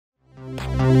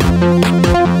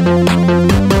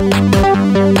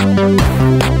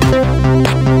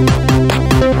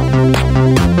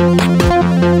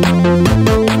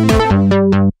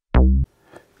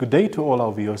Good day to all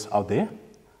our viewers out there.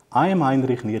 I am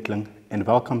Heinrich Neetling and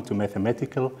welcome to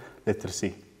Mathematical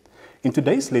Literacy. In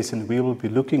today's lesson, we will be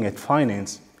looking at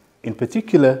finance, in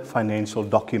particular financial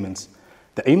documents.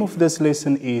 The aim of this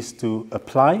lesson is to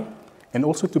apply and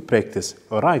also to practice.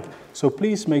 Alright, so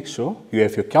please make sure you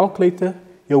have your calculator,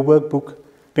 your workbook,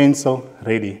 pencil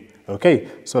ready. Okay,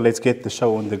 so let's get the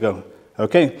show on the go.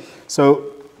 Okay,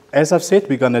 so as I've said,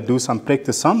 we're going to do some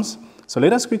practice sums. So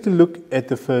let us quickly look at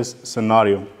the first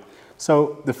scenario.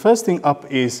 So the first thing up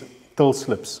is till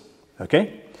slips.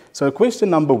 Okay, so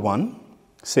question number 1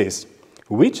 says,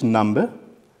 which number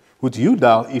would you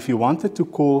dial if you wanted to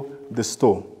call the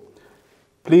store?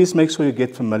 Please make sure you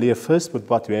get familiar first with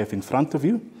what you have in front of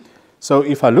you. So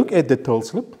if I look at the till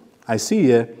slip, I see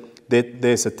here that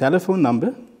there's a telephone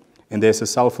number and there's a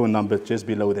cell phone number just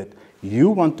below that.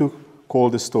 You want to call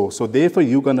the store, so therefore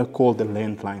you're going to call the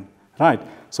landline, right?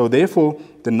 So therefore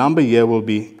the number here will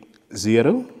be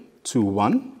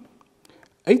 021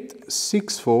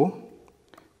 864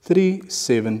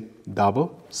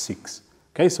 3766.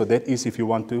 Okay, so that is if you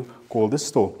want to call the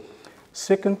store.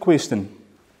 Second question,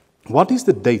 what is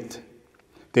the date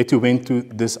that you went to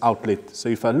this outlet? So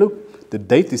if I look, the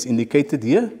date is indicated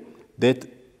here, that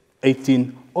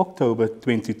 18 October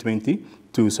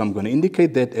 2022. So I'm going to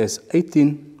indicate that as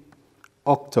 18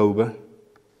 October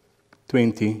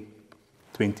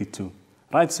 2022.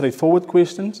 Right, straightforward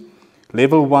questions.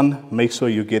 Level 1, make sure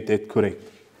you get that correct.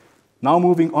 Now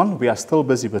moving on, we are still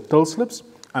busy with till slips.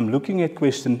 I'm looking at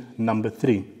question number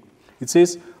 3. It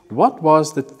says, what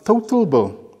was the total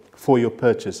bill for your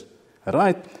purchase?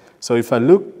 Right, so if I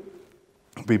look,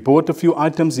 we bought a few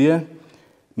items here.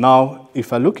 Now,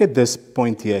 if I look at this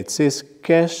point here, it says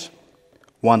cash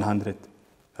 100.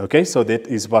 Okay, so that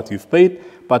is what you've paid.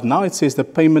 But now it says the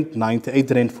payment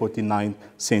 98.49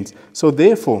 Rand. So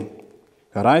therefore,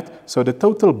 all right, so the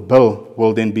total bill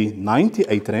will then be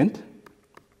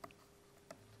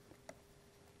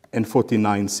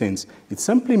 98.49 Rand. It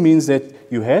simply means that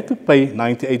you had to pay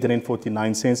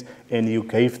 98.49 Rand and you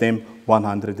gave them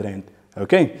 100 Rand.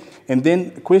 Okay, and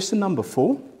then question number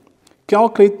 4,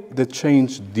 calculate the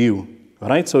change due. All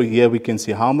right, so here we can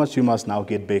see how much you must now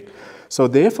get back. So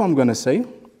therefore I'm going to say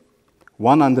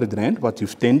 100 Rand, what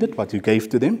you've tendered, what you gave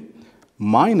to them,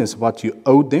 minus what you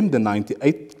owed them, the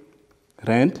 98.49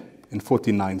 Rand.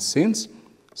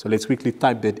 So let's quickly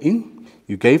type that in.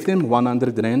 You gave them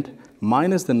 100 Rand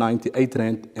minus the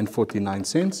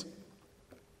 98.49 Rand.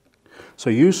 So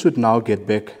you should now get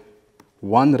back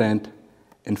 1 Rand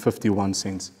and 51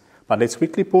 cents. But let's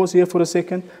quickly pause here for a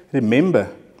second. Remember,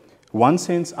 1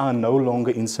 cents are no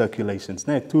longer in circulation.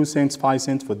 2 cents, 5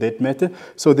 cents for that matter.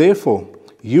 So therefore,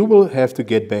 you will have to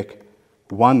get back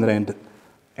 1 Rand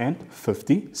and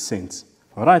 50 cents.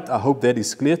 All right, I hope that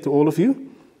is clear to all of you.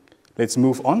 Let's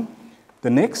move on. The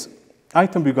next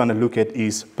item we're going to look at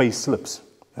is pay slips.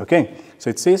 Okay, so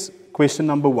it says, question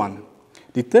number 1,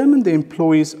 determine the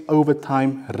employee's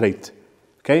overtime rate.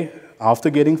 Okay, after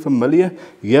getting familiar,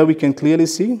 here we can clearly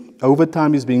see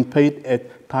overtime is being paid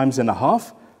at times and a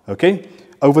half. Okay,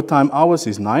 overtime hours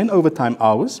is 9 overtime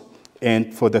hours,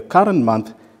 and for the current month,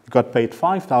 you got paid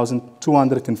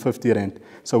 5,250 Rand.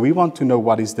 So we want to know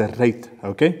what is the rate,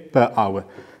 okay, per hour.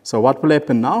 So what will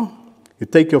happen now? You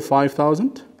take your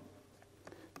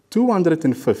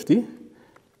 5,250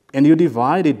 and you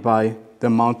divide it by the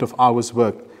amount of hours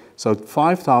worked. So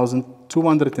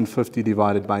 5,250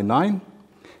 divided by 9.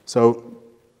 So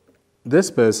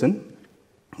this person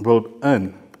will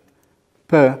earn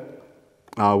per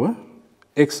hour,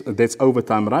 that's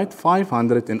overtime, right?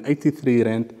 583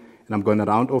 Rand, and I'm going to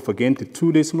round off again to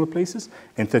 2 decimal places,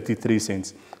 and 33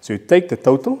 cents. So you take the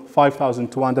total,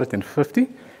 5,250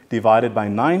 divided by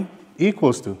 9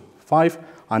 equals to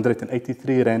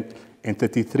 583 Rand and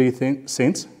 33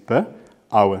 cents per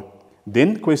hour.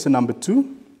 Then question number 2,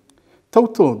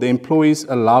 total the employee's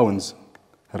allowance,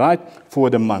 right, for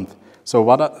the month. So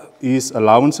what is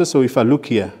allowances? So if I look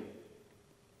here,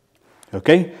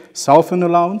 okay, cell phone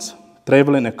allowance,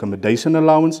 travel and accommodation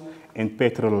allowance, and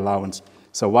petrol allowance.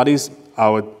 So what is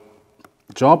our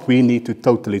job? We need to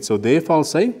total it. So therefore I'll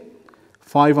say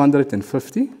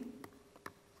 550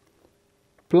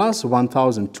 plus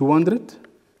 1,200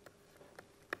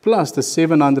 plus the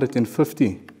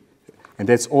 750. And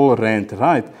that's all Rand,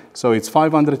 right? So it's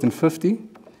 550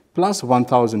 plus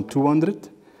 1,200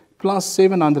 plus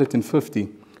 750.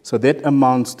 So that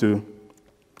amounts to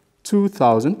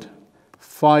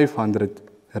 2,500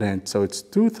 Rand. So it's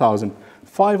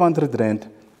 2,500 Rand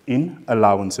in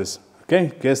allowances.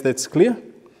 Okay, guess that's clear.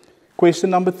 Question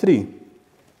number 3.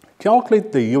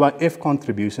 Calculate the UIF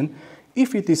contribution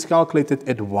if it is calculated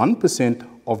at 1%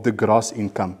 of the gross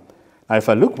income. Now, if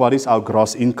I look, what is our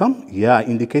gross income? Yeah, I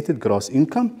indicated gross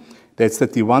income. That's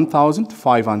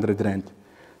 31,500 rand.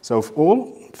 So of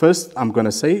all, first I'm going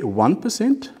to say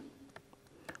 1%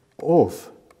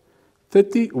 of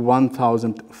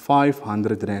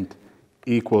 31,500 rand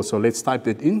equals, so let's type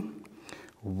that in,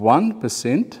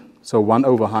 1%, so 1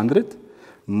 over 100,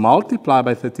 multiply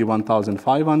by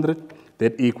 31,500,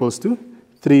 that equals to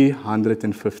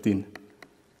 315.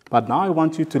 But now I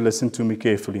want you to listen to me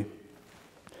carefully.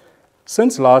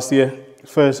 Since last year,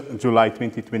 1st July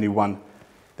 2021,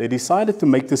 they decided to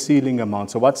make the ceiling amount.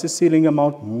 So what's the ceiling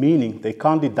amount? Meaning they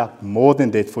can't deduct more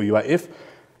than that for UIF.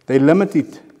 They limit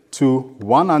it to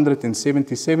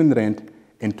 177 Rand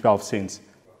and 12 cents.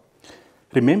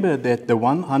 Remember that the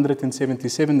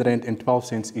 177 Rand and 12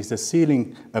 cents is the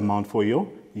ceiling amount for your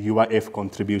UIF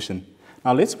contribution.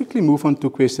 Now let's quickly move on to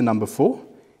question number 4.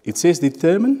 It says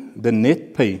determine the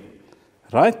net pay,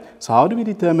 right? So how do we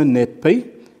determine net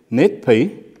pay? Net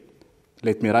pay,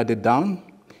 let me write it down.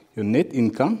 Your net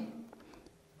income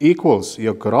equals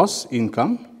your gross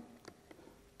income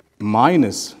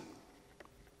minus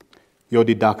your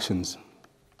deductions.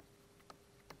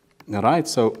 All right,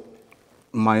 so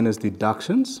minus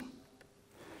deductions.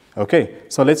 Okay,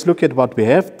 so let's look at what we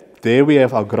have. There we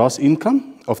have our gross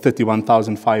income of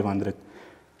 31,500.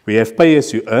 We have pay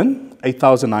as you earn,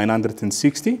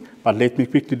 8,960, but let me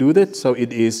quickly do that. So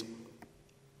it is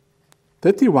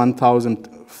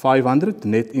 31,500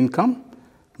 net income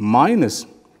minus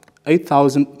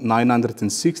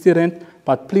 8,960 Rand.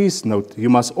 But please note, you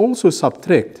must also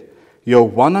subtract your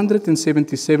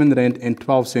 177 Rand and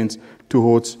 12 cents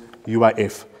towards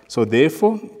UIF. So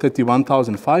therefore,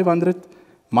 31,500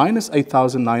 minus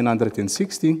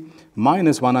 8,960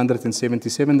 minus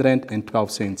 177 Rand and 12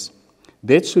 cents.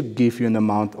 That should give you an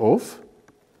amount of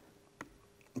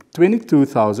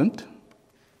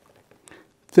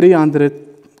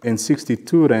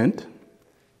 22,362 Rand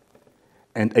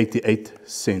and 88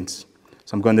 cents.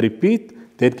 So I'm going to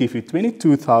repeat, that gives you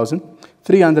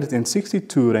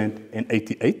 22,362 Rand and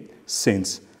 88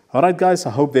 cents. All right, guys, I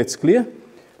hope that's clear.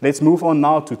 Let's move on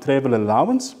now to travel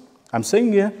allowance. I'm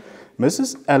saying here,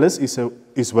 Mrs. Alice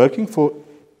is working for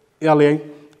LA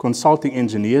Consulting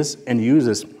Engineers and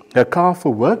uses her car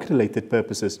for work-related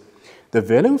purposes. The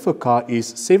value of her car is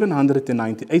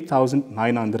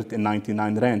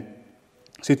 798,999 Rand.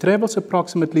 She travels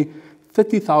approximately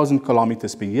 30,000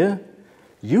 kilometers per year.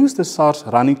 Use the SARS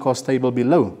running cost table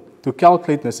below to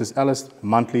calculate Mrs. Alice's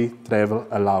monthly travel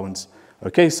allowance.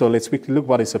 Okay, so let's quickly look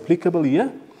what is applicable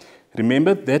here.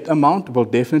 Remember, that amount will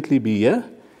definitely be here.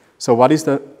 So what is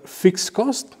the fixed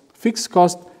cost? Fixed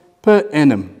cost per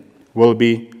annum will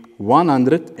be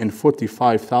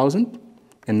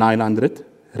 145,900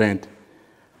 Rand.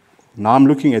 Now I'm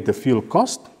looking at the fuel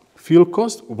cost. Fuel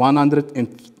cost,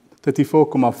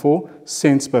 134.4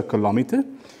 cents per kilometer.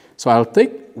 So I'll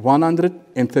take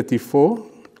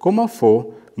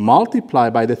 134.4 multiply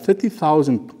by the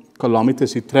 30,000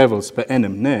 kilometers he travels per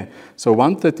annum. Nah. So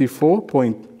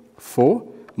 134.4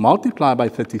 multiply by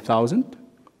 30,000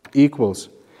 equals.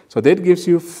 So that gives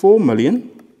you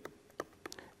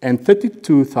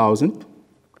 4,032,000,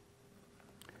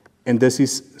 and this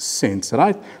is cents,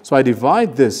 right? So I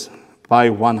divide this by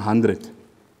 100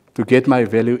 to get my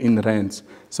value in rands.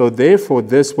 So therefore,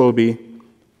 this will be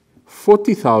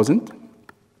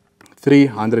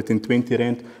 40,320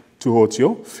 Rand towards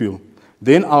your fuel.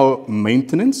 Then our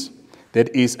maintenance,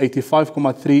 that is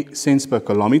 85.3 cents per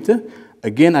kilometer.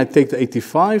 Again, I take the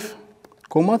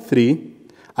 85.3,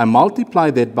 I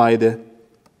multiply that by the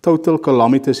total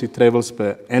kilometers it travels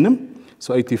per annum.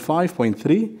 So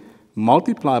 85.3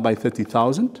 multiplied by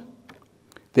 30,000.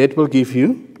 That will give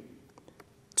you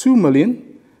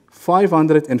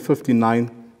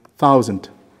 2,559,000.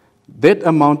 That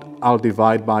amount I'll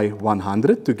divide by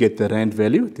 100 to get the Rand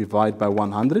value, divide by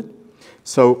 100.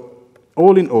 So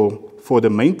all in all, for the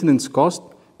maintenance cost,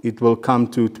 it will come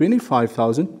to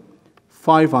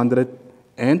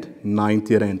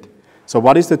 25,590 Rand. So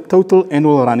what is the total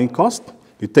annual running cost?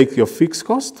 You take your fixed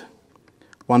cost,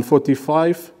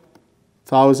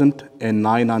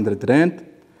 145,900 Rand,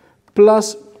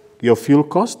 plus your fuel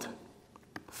cost,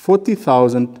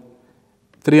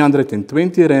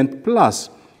 40,320 Rand, plus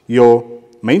your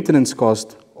maintenance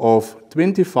cost of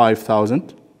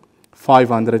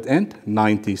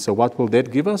 25,590. So what will that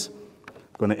give us?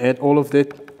 I'm going to add all of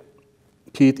that,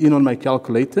 key it in on my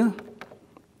calculator.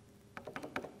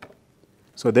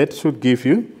 So that should give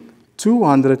you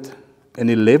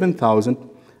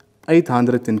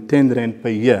 211,810 Rand per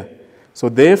year. So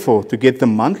therefore, to get the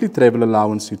monthly travel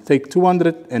allowance, you take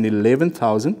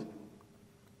 211,810,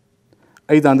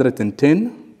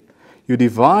 you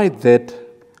divide that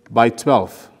by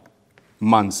 12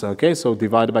 months. Okay, so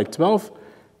divided by 12.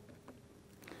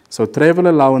 So travel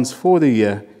allowance for the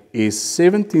year is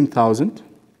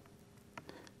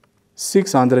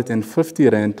 17,650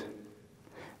 rand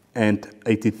and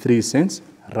 83 cents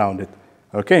rounded.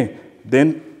 Okay,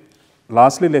 then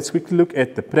lastly, let's quickly look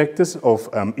at the practice of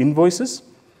invoices.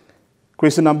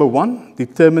 Question number 1,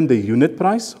 determine the unit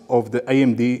price of the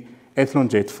AMD Athlon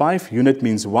Jet 5. Unit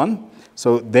means 1,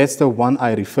 so that's the one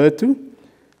I referred to.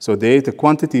 So there the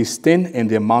quantity is 10 and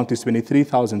the amount is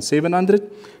 23,700.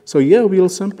 So here we'll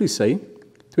simply say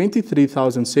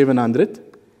 23,700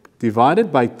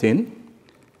 divided by 10.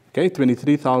 Okay,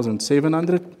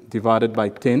 23,700 divided by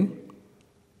 10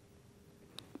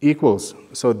 equals,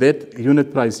 so that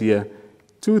unit price here,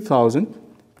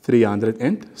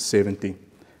 2,370.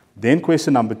 Then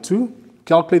question number 2,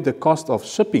 calculate the cost of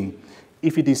shipping.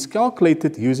 If it is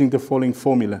calculated using the following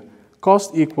formula,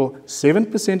 cost equal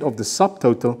 7% of the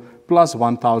subtotal plus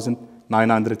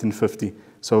 1,950.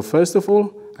 So first of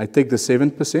all, I take the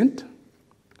 7%,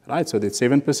 right? So that's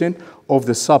 7% of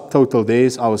the subtotal. There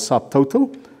is our subtotal.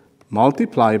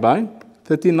 Multiply by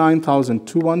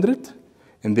 39,200,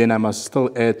 and then I must still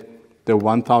add the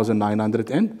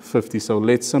 1,950. So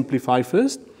let's simplify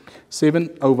first. 7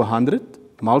 over 100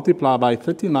 multiply by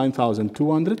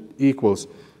 39,200 equals.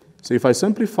 So if I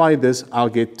simplify this, I'll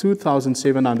get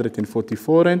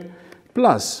 2,744 rand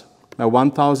plus now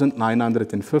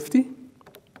 1,950.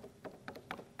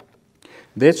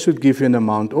 That should give you an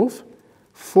amount of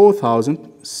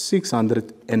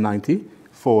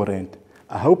 4,694 rand.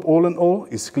 I hope all in all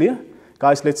is clear.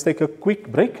 Guys, let's take a quick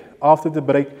break. After the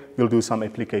break, we'll do some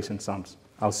application sums.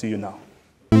 I'll see you now.